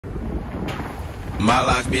My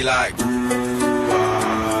life be like, yeah.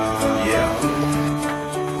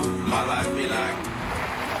 My life be like.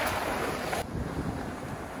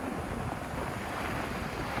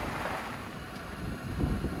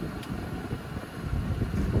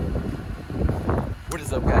 What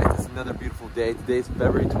is up, guys? It's another beautiful day. Today is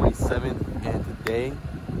February 27th, and today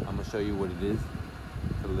I'm gonna show you what it is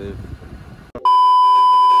to live.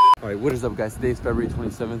 All right, what is up, guys? Today is February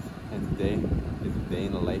 27th, and today is a day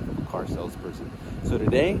in the life of a car salesperson. So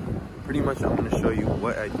today, pretty much I'm gonna show you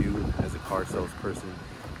what I do as a car salesperson.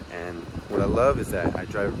 And what I love is that I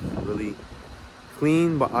drive really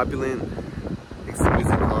clean but opulent,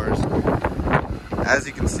 exclusive cars. As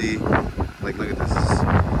you can see, like, look at this.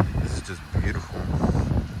 This is just beautiful.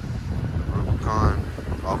 Rubicon,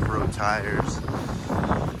 off-road tires,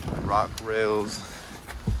 rock rails.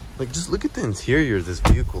 Like, just look at the interior of this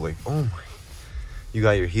vehicle. Like, oh my. You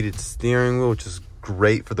got your heated steering wheel, which is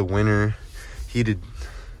great for the winter. Heated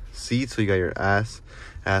seats, so you got your ass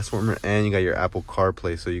warmer, and you got your Apple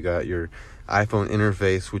CarPlay, so you got your iPhone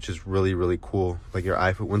interface, which is really, really cool. Like, your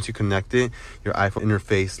iPhone, once you connect it, your iPhone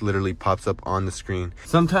interface literally pops up on the screen.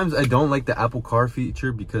 Sometimes I don't like the Apple Car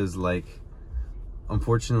feature because, like,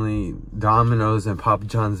 unfortunately, Domino's and Papa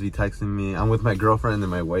John's be texting me. I'm with my girlfriend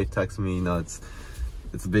and my wife texts me. You know, it's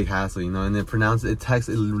a big hassle, you know, and it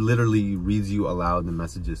literally reads you aloud the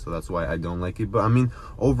messages, so that's why I don't like it. But I mean,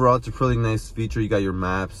 overall, it's a really nice feature. You got your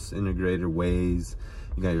maps integrated, Waze,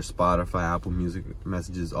 you got your Spotify, Apple Music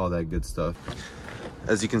messages, all that good stuff.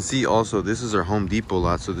 As you can see, also, this is our Home Depot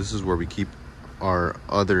lot, so this is where we keep our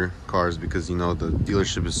other cars, because, you know, the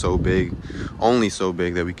dealership is so big, only so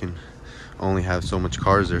big, that we can only have so much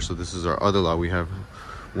cars there. So this is our other lot. We have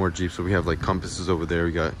more Jeeps, so we have like Compasses over there,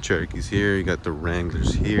 we got Cherokees here, you got the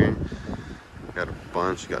Wranglers here, we got a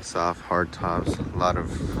bunch, you got soft, hard tops, a lot of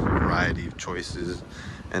variety of choices,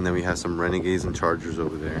 and then we have some Renegades and Chargers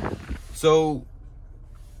over there. So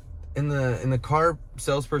in the car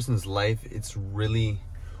salesperson's life, it's really,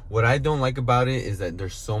 what I don't like about it is that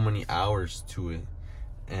there's so many hours to it.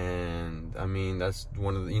 And I mean, that's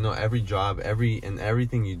one of the, you know, every job,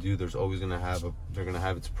 everything you do, there's always gonna have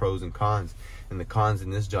its pros and cons. And the cons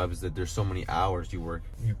in this job is that there's so many hours you work.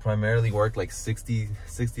 You primarily work like 60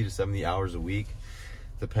 to 70 hours a week,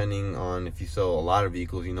 depending on if you sell a lot of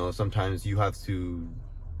vehicles. You know, sometimes you have to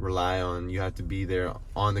you have to be there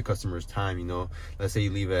on the customer's time. You know, let's say you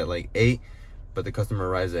leave at like 8, but the customer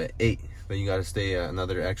arrives at 8, then you got to stay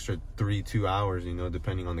another extra 2 hours, you know,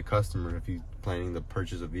 depending on the customer, if you're planning to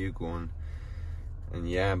purchase a vehicle. And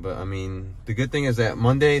yeah, but I mean, the good thing is that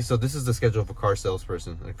Monday, so this is the schedule of a car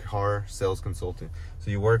salesperson, a car sales consultant. So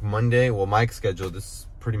you work Monday, well, my schedule, this is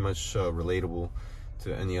pretty much relatable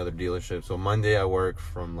to any other dealership. So Monday I work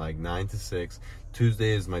from like 9 to 6.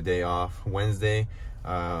 Tuesday is my day off. Wednesday,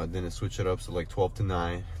 then I switch it up, so like 12 to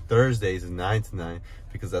 9. Thursdays is 9 to 9,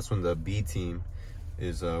 because that's when the B team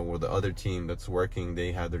is, or the other team that's working,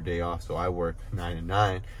 they have their day off. So I work 9 to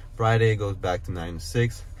 9. Friday goes back to 9 to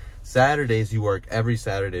 6. Saturdays, you work every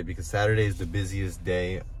Saturday, because Saturday is the busiest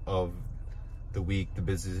day of the week, the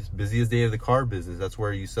busiest day of the car business. That's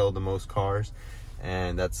where you sell the most cars,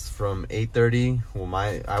 and that's from 8:30. Well,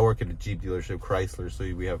 I work at a Jeep dealership, Chrysler, so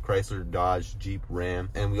we have Chrysler, Dodge, Jeep, Ram,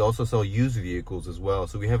 and we also sell used vehicles as well.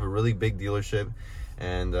 So we have a really big dealership,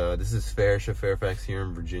 and this is Fairfax here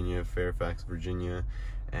in Virginia, Fairfax, Virginia,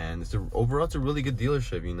 and overall it's a really good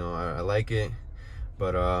dealership. You know, I like it,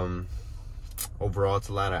 but overall it's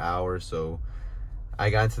a lot of hours. So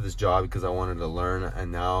I got into this job because I wanted to learn,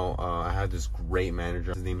 and now I have this great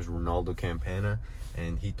manager. His name is Ronaldo Campana,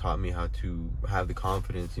 and he taught me how to have the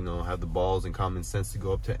confidence, you know, have the balls and common sense to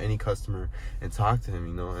go up to any customer and talk to him,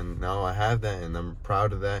 you know. And now I have that, and I'm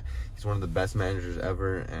proud of that. He's one of the best managers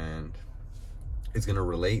ever, and it's gonna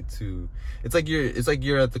relate to, it's like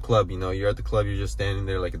you're at the club, you know, you're at the club, you're just standing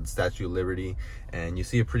there like at the Statue of Liberty, and you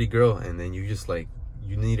see a pretty girl, and then you just like,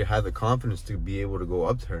 you need to have the confidence to be able to go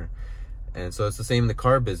up to her. And so it's the same in the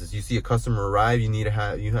car business. You see a customer arrive, you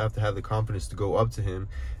have to have the confidence to go up to him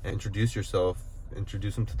and introduce yourself,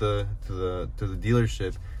 introduce him to the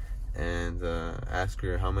dealership, and ask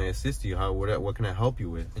her, how may I assist you? What can I help you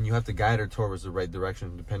with? And you have to guide her towards the right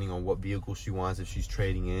direction, depending on what vehicle she wants, if she's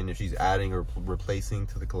trading in, if she's adding or replacing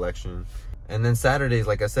to the collection. And then Saturdays,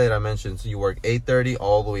 like I said, I mentioned, so you work 8:30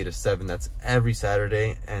 all the way to 7. That's every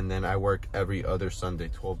Saturday. And then I work every other Sunday,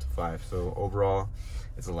 12 to 5. So overall,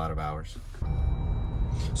 it's a lot of hours.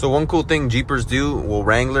 So one cool thing Jeepers do, well,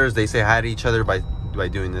 Wranglers, they say hi to each other by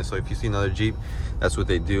doing this. So if you see another Jeep, that's what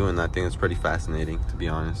they do, and I think it's pretty fascinating, to be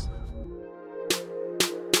honest.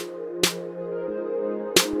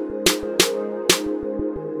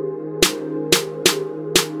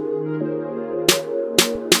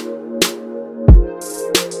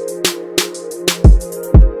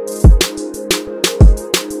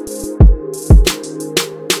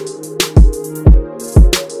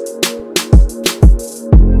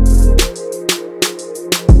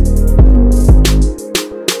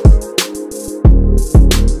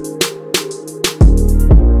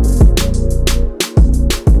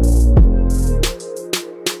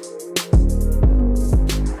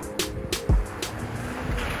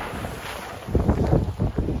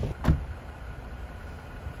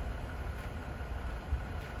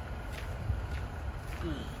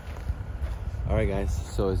 guys.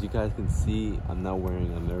 So as you guys can see, I'm not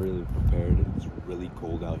wearing, I'm not really prepared. It's really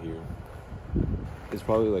cold out here. It's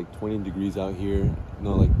probably like 20 degrees out here.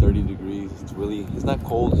 No, like 30 degrees. It's not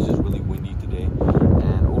cold, it's just really windy today.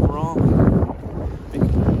 And overall,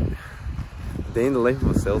 the day in the life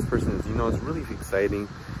of a salesperson is, you know, it's really exciting.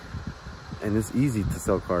 And it's easy to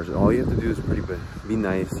sell cars. All you have to do is be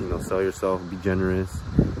nice, you know, sell yourself, be generous,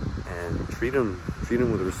 and treat them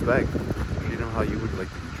with respect. Treat them how you would like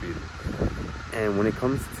to be treated. And when it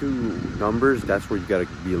comes to numbers, that's where you gotta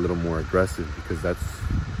be a little more aggressive, because that's,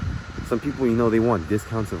 some people, you know, they want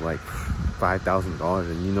discounts of like $5,000,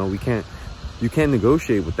 and you know, you can't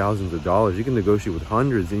negotiate with thousands of dollars. You can negotiate with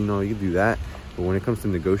hundreds, and you know, you can do that. But when it comes to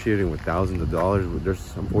negotiating with thousands of dollars,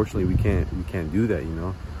 unfortunately we can't do that, you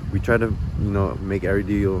know. We try to, you know, make every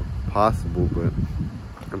deal possible, but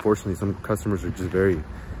unfortunately some customers are just very,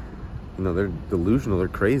 you know, they're delusional, they're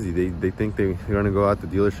crazy. They think they're gonna go out the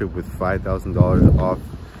dealership with $5,000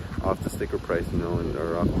 off the sticker price, you know,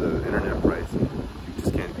 or off the internet price. And you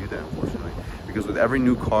just can't do that, unfortunately, because with every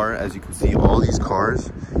new car, as you can see, all these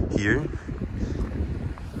cars here,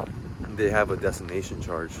 they have a destination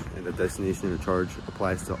charge, and the destination charge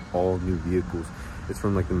applies to all new vehicles. It's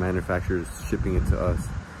from like the manufacturers shipping it to us.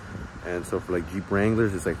 And so for like Jeep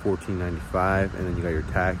Wranglers, it's like $14.95, and then you got your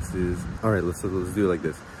taxes. All right, let's do it like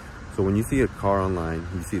this. So when you see a car online,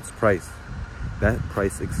 you see its price. That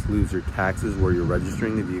price excludes your taxes where you're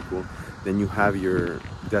registering the vehicle. Then you have your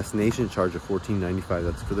destination charge of $14.95.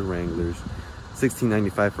 That's for the Wranglers.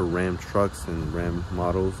 $16.95 for Ram trucks and Ram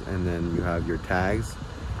models. And then you have your tags.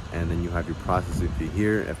 And then you have your processing fee.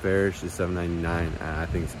 Here at Farish is $7.99. And I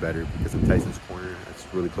think it's better because in Tyson's Corner, it's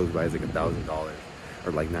really close by. It's like $1,000.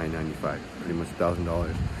 Or like $9.95, pretty much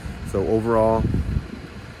 $1,000. So overall,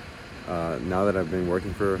 now that I've been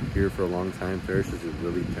working here for a long time, Farish is a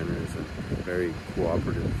really generous and very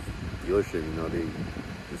cooperative dealership. You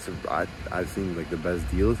know, I've seen like the best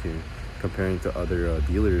deals here comparing to other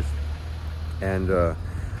dealers. And the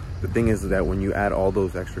thing is that when you add all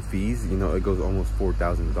those extra fees, you know, it goes almost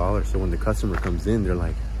 $4,000. So when the customer comes in, they're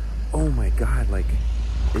like, "Oh my God, like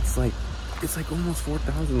it's like almost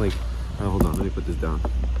 $4,000." Like, hold on, let me put this down.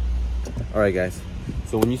 All right, guys.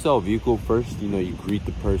 So when you sell a vehicle, first, you know, you greet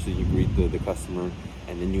the person, you greet the customer,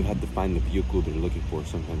 and then you have to find the vehicle they're looking for.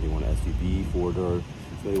 Sometimes they want an SUV, four-door,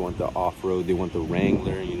 so they want the off-road, they want the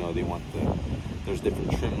Wrangler, you know, there's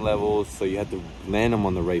different trim levels, so you have to land them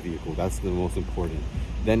on the right vehicle. That's the most important.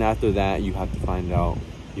 Then after that, you have to find out,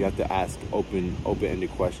 you have to ask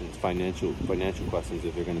open-ended questions, financial questions,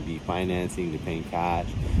 if they're going to be financing, they're paying cash,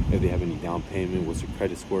 if they have any down payment, what's your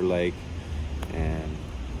credit score like. And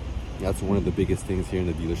that's one of the biggest things here in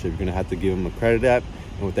the dealership. You're going to have to give them a credit app,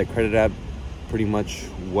 and with that credit app, pretty much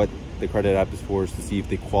what the credit app is for is to see if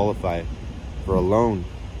they qualify for a loan.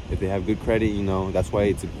 If they have good credit, you know, that's why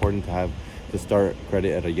it's important to start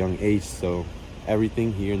credit at a young age. So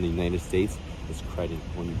everything here in the United States is credit.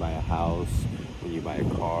 When you buy a house, when you buy a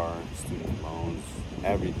car, student loans,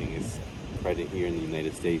 everything is credit here in the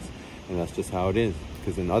United States. And that's just how it is,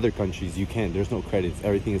 because in other countries you can't, there's no credits,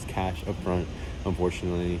 everything is cash up front,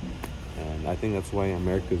 unfortunately. And I think that's why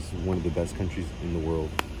America is one of the best countries in the world.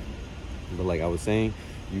 But like I was saying,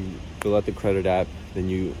 you fill out the credit app, then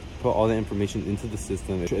you put all the information into the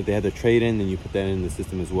system. If they had the trade-in, then you put that in the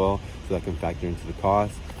system as well, so that can factor into the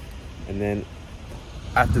cost. And then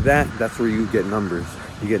after that, that's where you get numbers.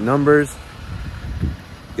 You get numbers,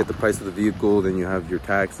 you get the price of the vehicle, then you have your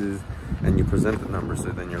taxes, and you present the numbers. So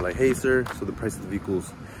then you're like, "Hey sir, so the price of the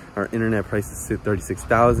vehicles, our internet price is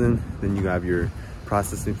 $36,000. Then you have your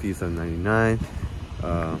processing fee, $7.99.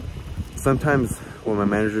 Sometimes when my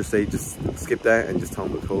managers say just skip that and just tell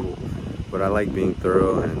them the total, but I like being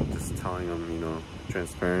thorough and just telling them, you know,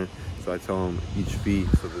 transparent. So I tell them each fee.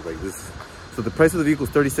 So they're like this. So the price of the vehicle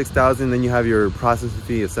is $36,000. Then you have your processing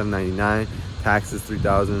fee of $7.99, taxes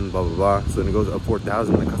 $3,000, blah blah blah. So then it goes up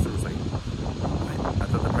 $4,000. The customer's like, I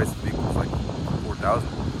thought the price of the vehicle was like $4,000.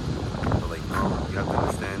 But like, no, you have to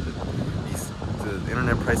understand that the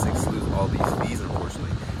internet price excludes all these fees,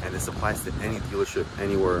 unfortunately. And this applies to any dealership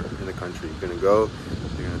anywhere in the country. You're gonna go,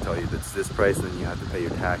 they're gonna tell you that's this price, and then you have to pay your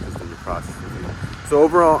taxes and your processing fee. So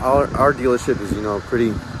overall, our dealership is, you know,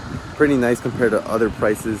 pretty nice compared to other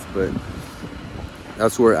prices, but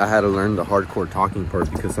that's where I had to learn the hardcore talking part,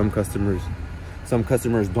 because some customers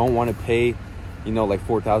don't want to pay, you know, like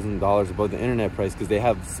 $4,000 above the internet price because they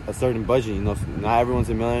have a certain budget. You know, not everyone's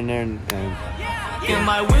a millionaire, and and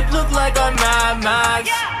my whip look like a Mad Max,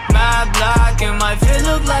 Mad Black, and my fit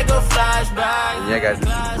look like a flashback. And yeah, guys,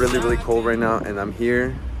 it's really cold right now, and I'm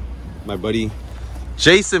here. My buddy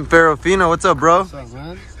Jason Ferrofino, what's up, bro? What's up,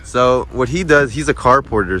 man? So what he does, he's a car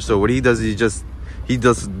porter. So what he does is he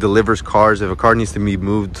just delivers cars. If a car needs to be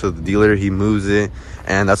moved to the dealer, he moves it.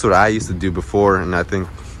 And that's what I used to do before. And I think,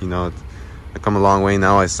 you know, I come a long way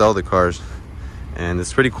now. I sell the cars. And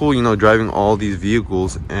it's pretty cool, you know, driving all these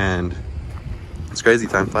vehicles. And it's crazy,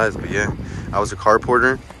 time flies. But yeah, I was a car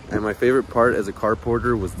porter. And my favorite part as a car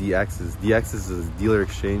porter was D-Access. D-Access is a dealer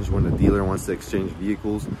exchange. When a dealer wants to exchange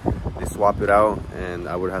vehicles, they swap it out, and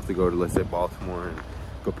I would have to go to, let's say, Baltimore and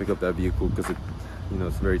go pick up that vehicle because it, you know,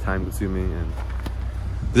 it's very time consuming. And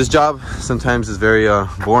this job sometimes is very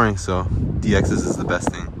boring, so D-Access is the best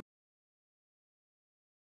thing.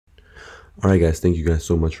 Alright guys, thank you guys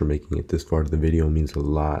so much for making it this far to the video. It means a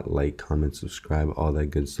lot. Like, comment, subscribe, all that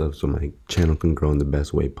good stuff so my channel can grow in the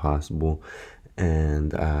best way possible.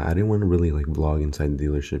 And I didn't want to really like vlog inside the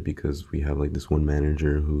dealership because we have like this one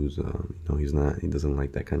manager who's you know, he doesn't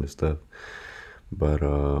like that kind of stuff. But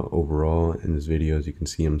overall in this video, as you can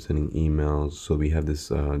see, I'm sending emails. So we have this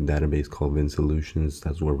database called Vin Solutions.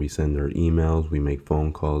 That's where we send our emails, we make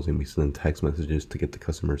phone calls, and we send text messages to get the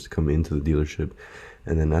customers to come into the dealership.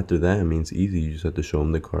 And then after that, I mean, it's easy. You just have to show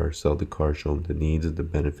them the car, sell the car, show them the needs, the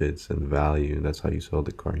benefits, and the value. That's how you sell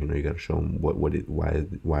the car. You know, you got to show them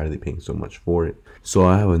why are they paying so much for it. So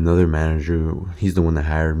I have another manager. He's the one that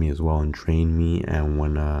hired me as well and trained me. And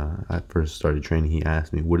when I first started training, he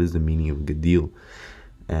asked me, what is the meaning of a good deal?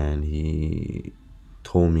 And he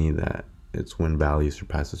told me that it's when value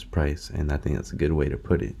surpasses price. And I think that's a good way to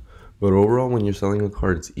put it. But overall, when you're selling a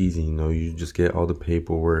car, it's easy. You know, you just get all the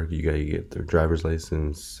paperwork. You gotta get their driver's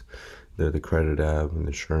license, the credit app, and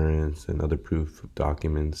insurance, and other proof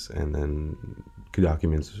documents, and then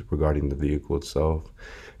documents regarding the vehicle itself.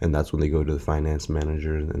 And that's when they go to the finance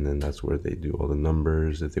manager, and then that's where they do all the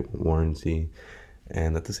numbers, if they want warranty.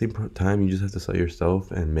 And at the same time, you just have to sell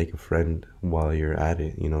yourself and make a friend while you're at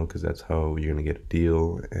it, you know, because that's how you're going to get a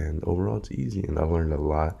deal. And overall, it's easy. And I've learned a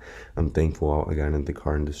lot. I'm thankful I got into the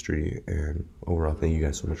car industry. And overall, thank you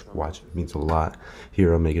guys so much for watching. It means a lot.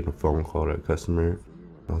 Here, I'm making a phone call to a customer.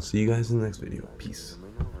 I'll see you guys in the next video. Peace.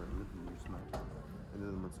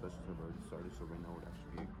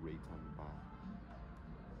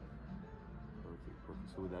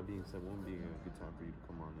 So with that being said, won't be a good time for you to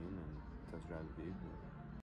come on in and test drive the vehicle?